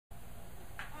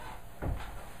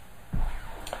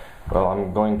Well,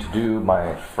 I'm going to do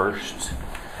my first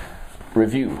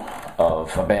review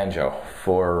of a banjo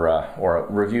or a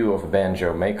review of a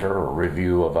banjo maker, or a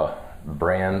review of a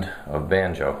brand of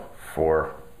banjo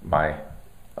for my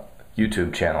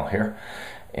YouTube channel here.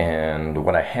 And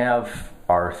what I have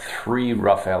are 3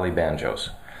 Ruff Alley banjos.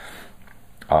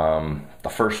 The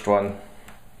first one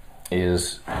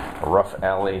is a Ruff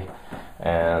Alley,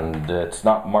 and it's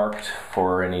not marked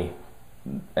for any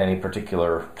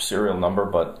particular serial number,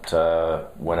 but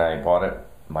when I bought it,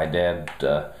 my dad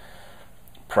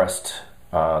pressed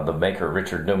the maker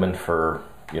Richard Newman for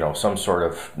some sort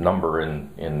of number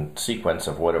in sequence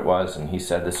of what it was, and he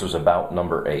said this was about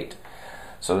number 8.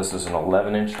 So this is an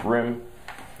 11-inch rim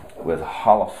with a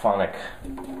holophonic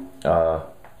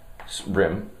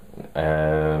rim,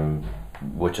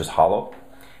 which is hollow,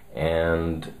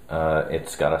 and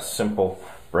it's got a simple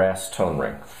brass tone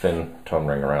ring, thin tone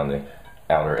ring around the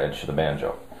outer edge of the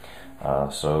banjo.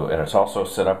 And it's also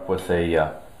set up with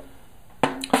a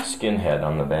skin head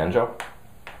on the banjo.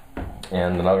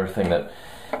 And another thing that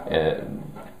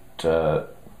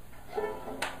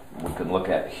we can look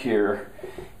at here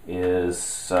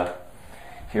is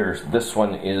this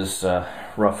one is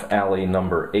Ruff Alley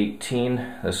number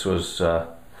 18. This was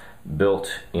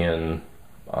built in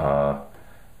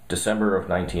December of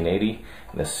 1980.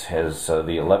 This has the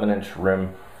 11-inch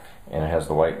rim, and it has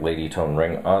the Whyte Laydie tone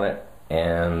ring on it,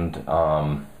 and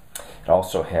it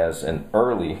also has an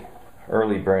early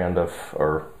brand of,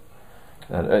 or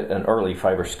an early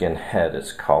fiber skin head.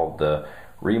 It's called the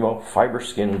Remo Fiber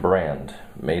Skin brand,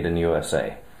 made in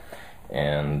USA.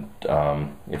 And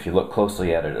if you look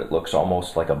closely at it, it looks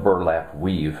almost like a burlap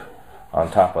weave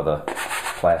on top of the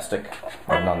plastic,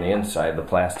 and on the inside the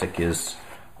plastic is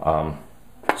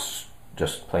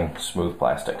just plain smooth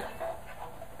plastic.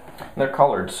 And they're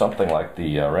colored something like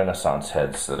the Renaissance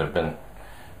heads that have been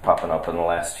popping up in the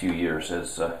last few years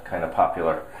as kind of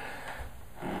popular.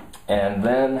 And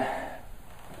then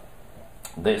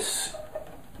this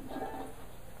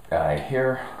guy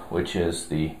here, which is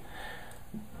the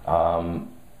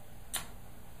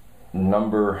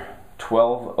number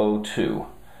 1202,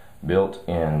 built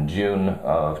in June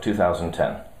of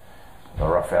 2010, the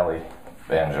Ruff Alley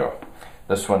banjo.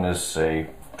 This one is a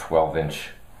 12-inch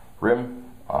rim,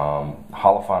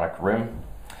 holophonic rim,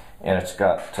 and it's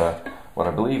got what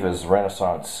I believe is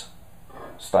Renaissance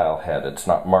style head. It's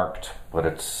not marked, but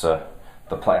it's the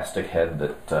plastic head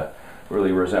that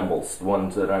really resembles the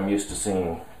ones that I'm used to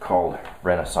seeing called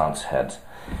Renaissance heads.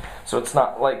 So it's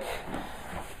not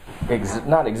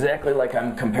exactly like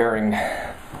I'm comparing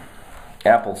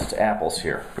apples to apples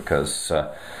here, because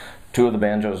 2 of the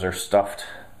banjos are stuffed,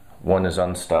 1 is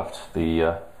unstuffed.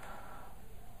 The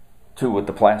 2 with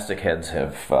the plastic heads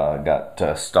have got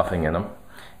stuffing in them,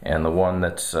 and the one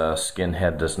that's skin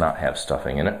head does not have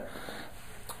stuffing in it.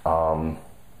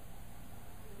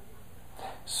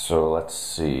 So let's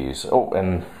see.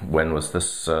 And when was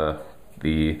this?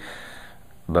 The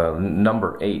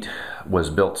number 8 was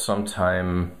built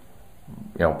sometime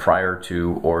prior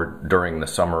to or during the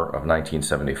summer of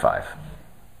 1975.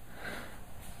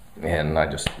 And I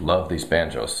just love these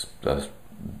banjos, the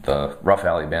Ruff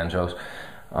Alley banjos.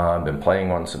 I've been playing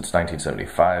one since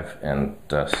 1975, and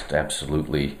just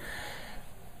absolutely,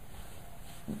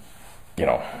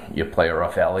 you play a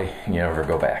Ruff Alley, you never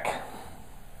go back.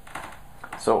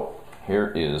 So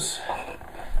here is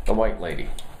the Whyte Laydie,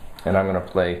 and I'm going to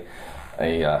play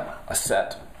a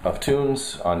set of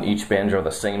tunes on each banjo,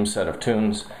 the same set of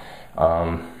tunes.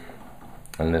 And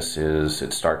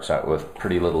it starts out with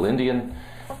Pretty Little Indian,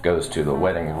 goes to the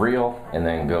Wedding Reel, and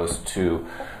then goes to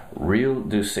Reel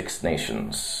du Six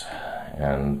Nations.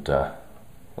 And I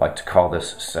like to call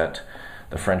this set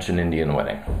the French and Indian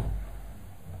Wedding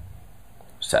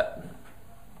set.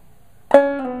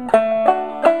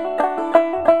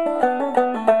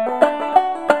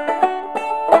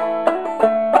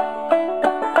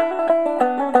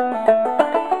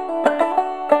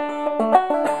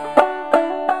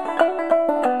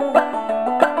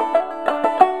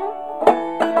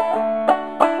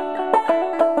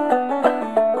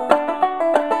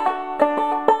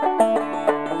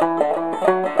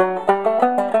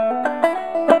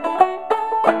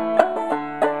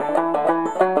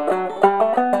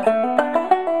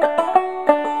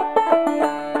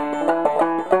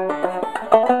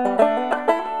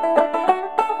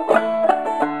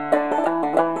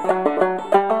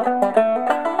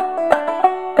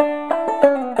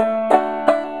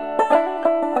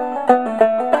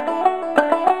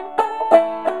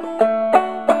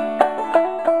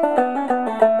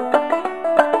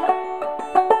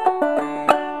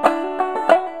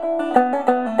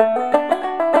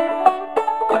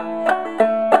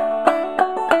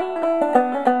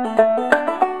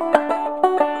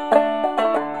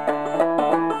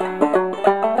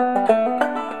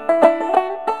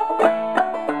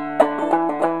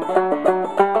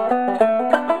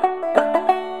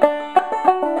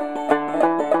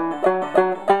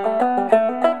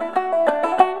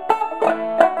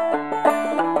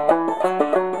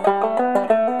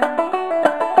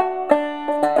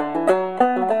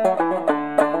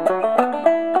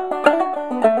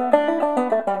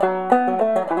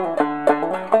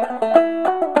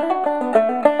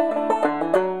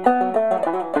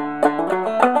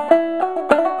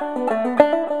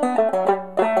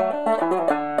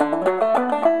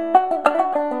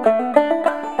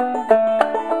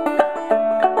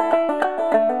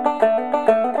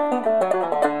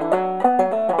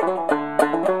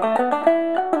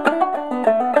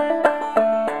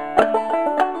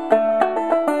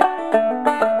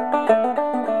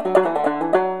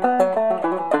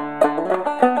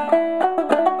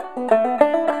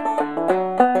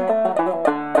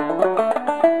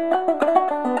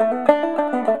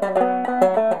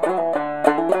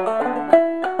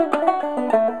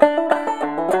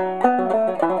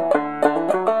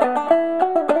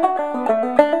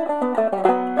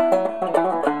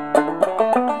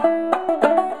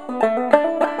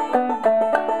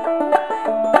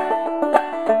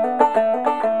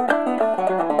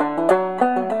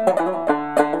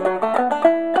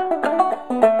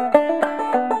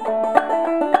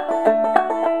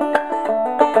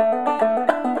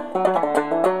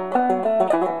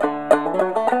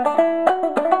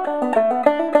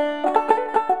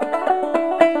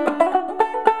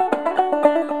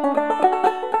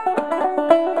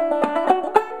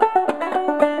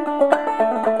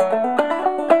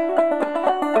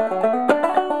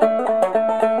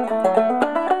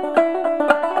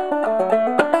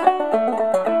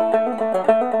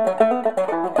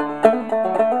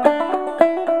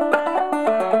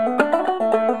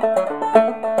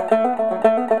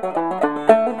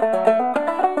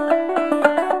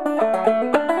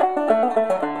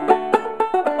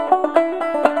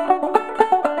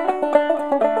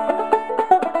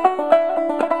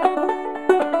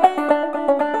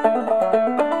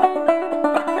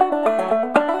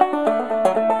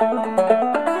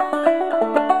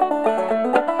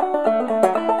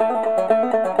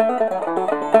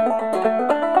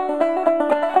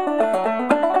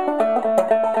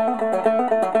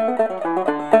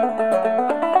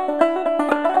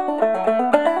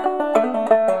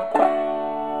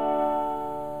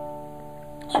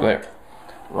 So there,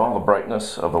 with all the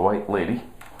brightness of the Whyte Laydie,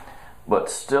 but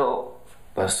still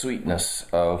the sweetness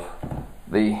of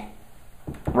the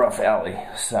Ruff Alley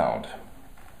sound.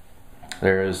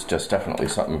 There is just definitely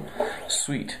something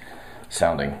sweet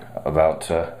sounding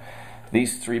about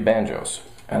these three banjos,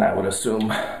 and I would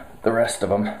assume the rest of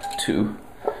them too.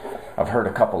 I've heard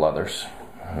a couple others,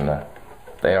 and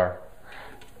they are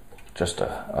just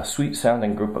a sweet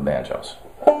sounding group of banjos.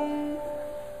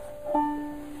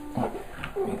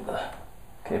 Meet the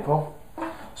capo.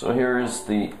 So here is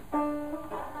the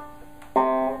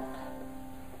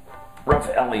Ruff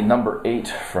Alley number 8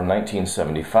 from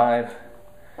 1975,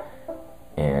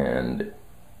 and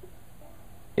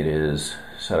it is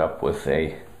set up with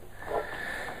a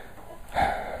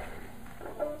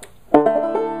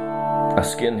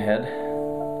skin head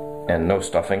and no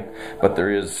stuffing, but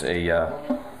there is a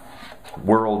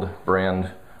World brand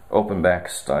open back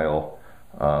style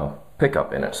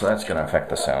pickup in it, so that's going to affect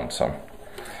the sound some.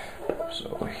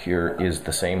 So here is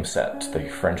the same set, the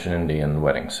French and Indian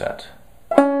wedding set.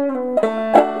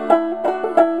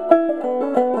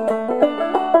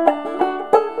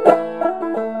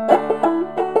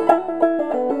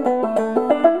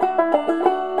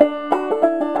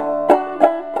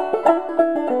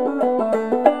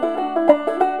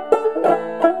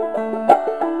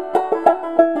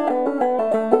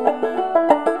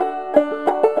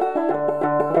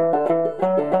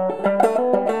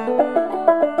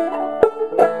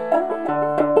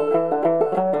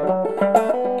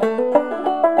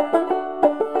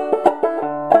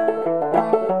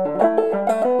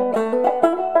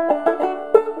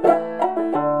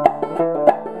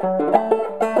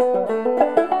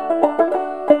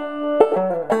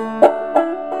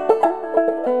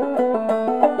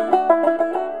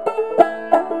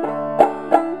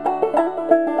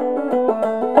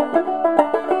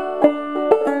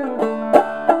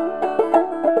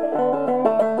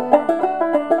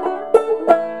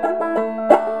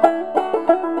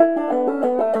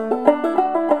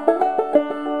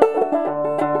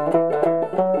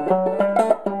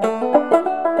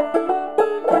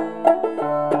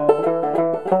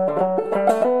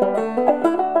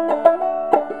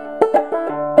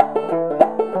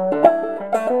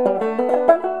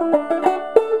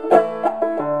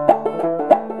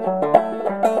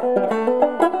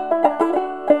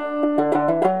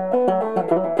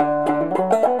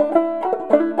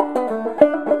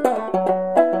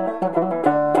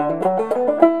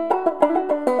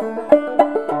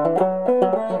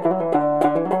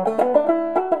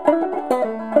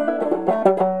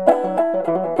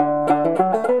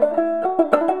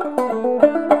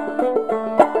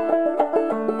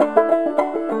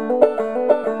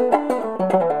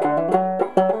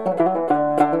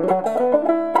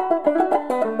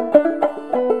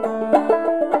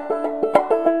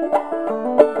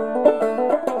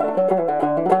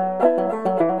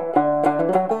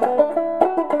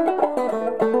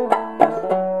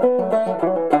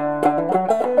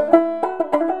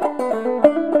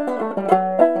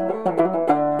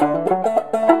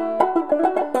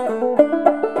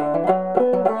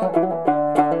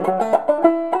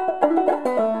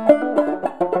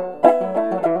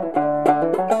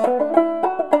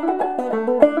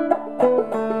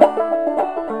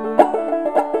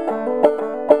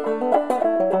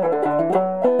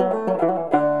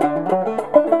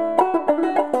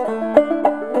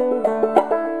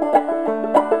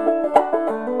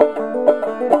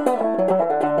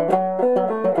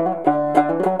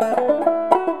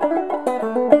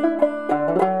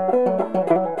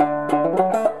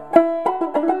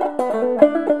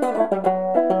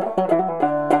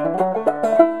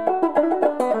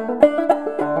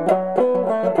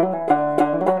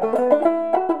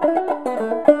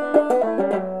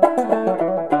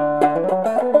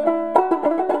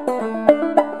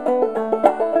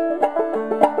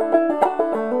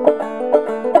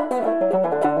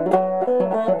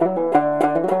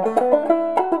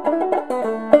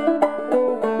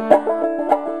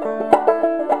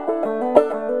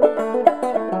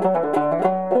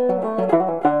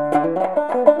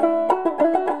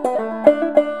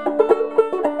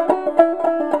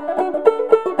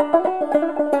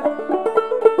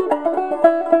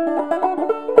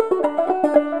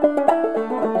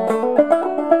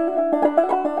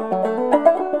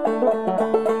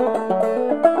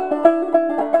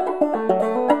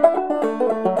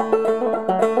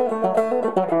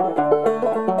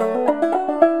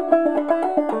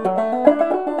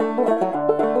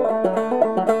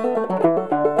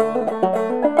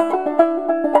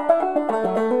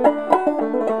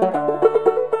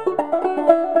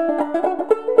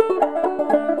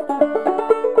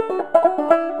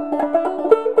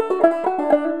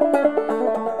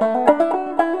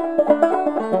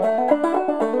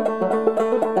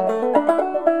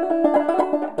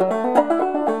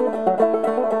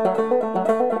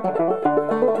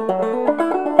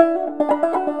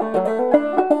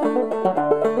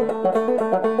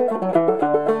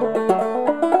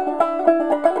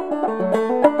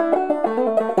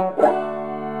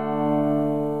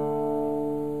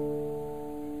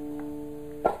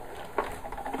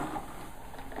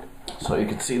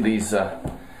 these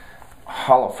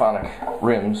holophonic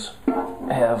rims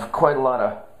have quite a lot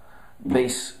of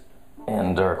bass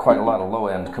and quite a lot of low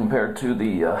end compared to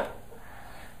the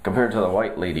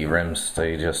Whyte Laydie rims.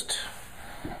 They just,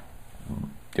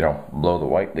 you know, blow the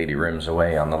Whyte Laydie rims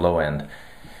away on the low end.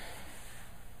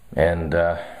 And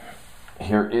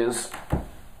here is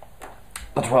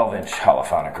the 12-inch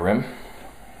holophonic rim,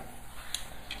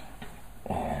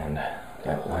 and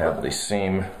that will have the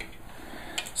same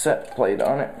set played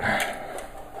on it.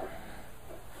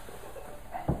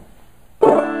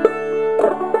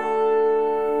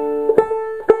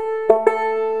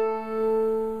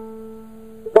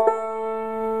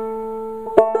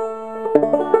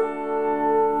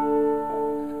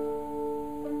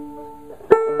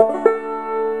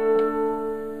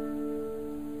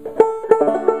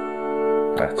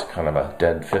 That's kind of a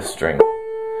dead fifth string,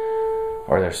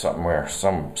 or there's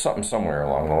something somewhere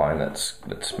along the line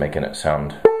that's making it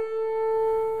sound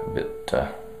a bit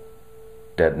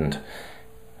deadened.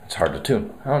 It's hard to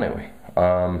tune. Anyway,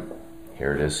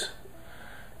 here it is,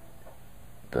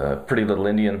 the Pretty Little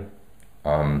Indian,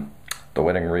 the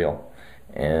wedding reel,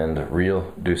 and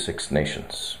reel do Six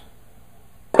Nations.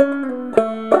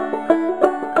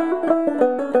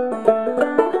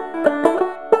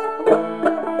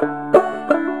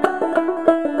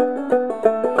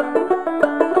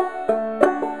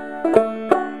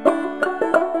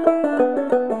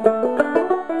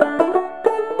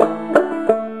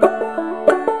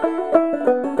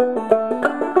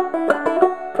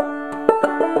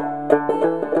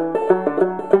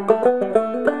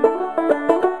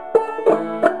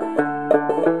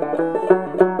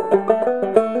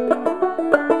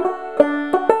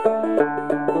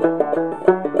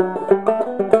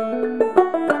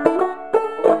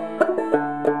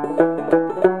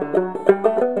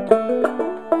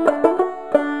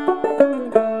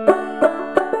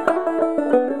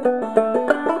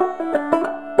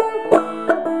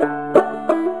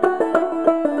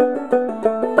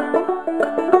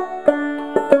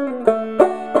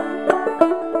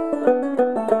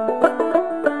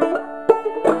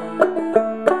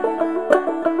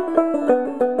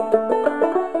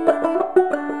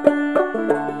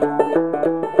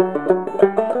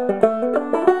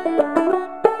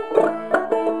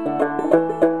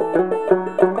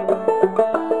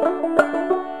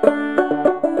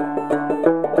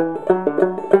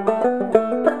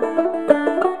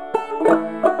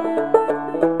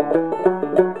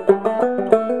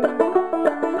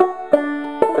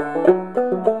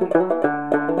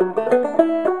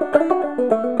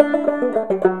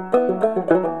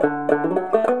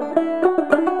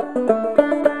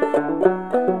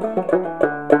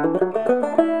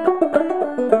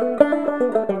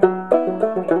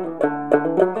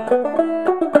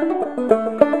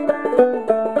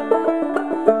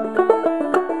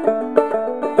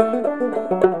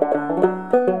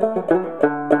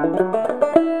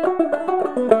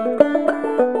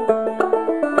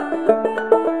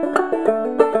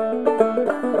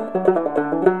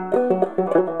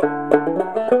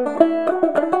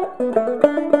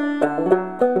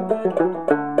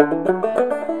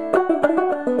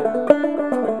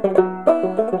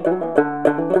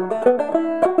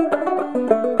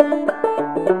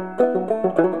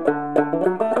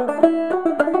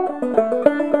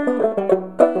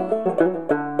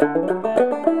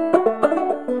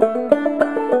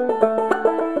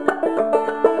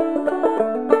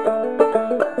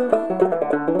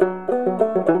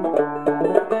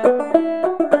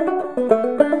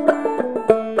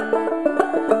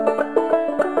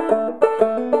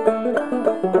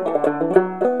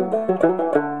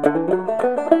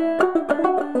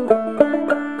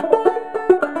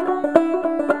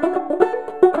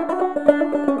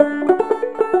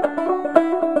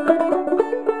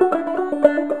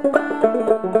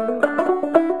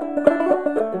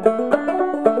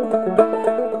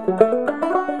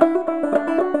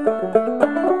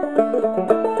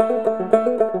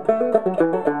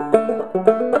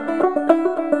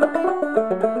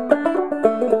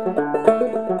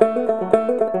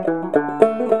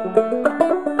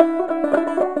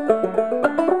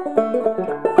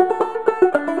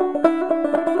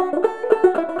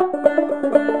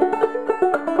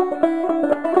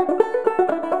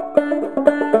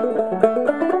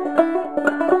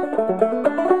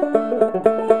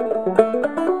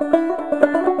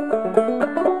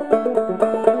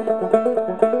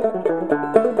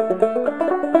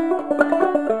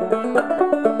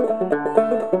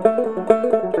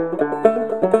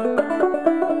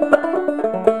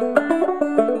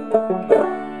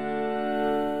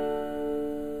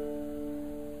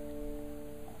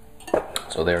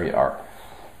 So there you are.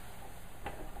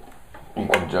 you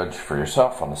can judge for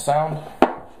yourself on the sound.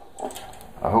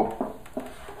 I hope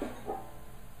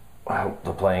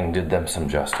the playing did them some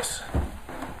justice.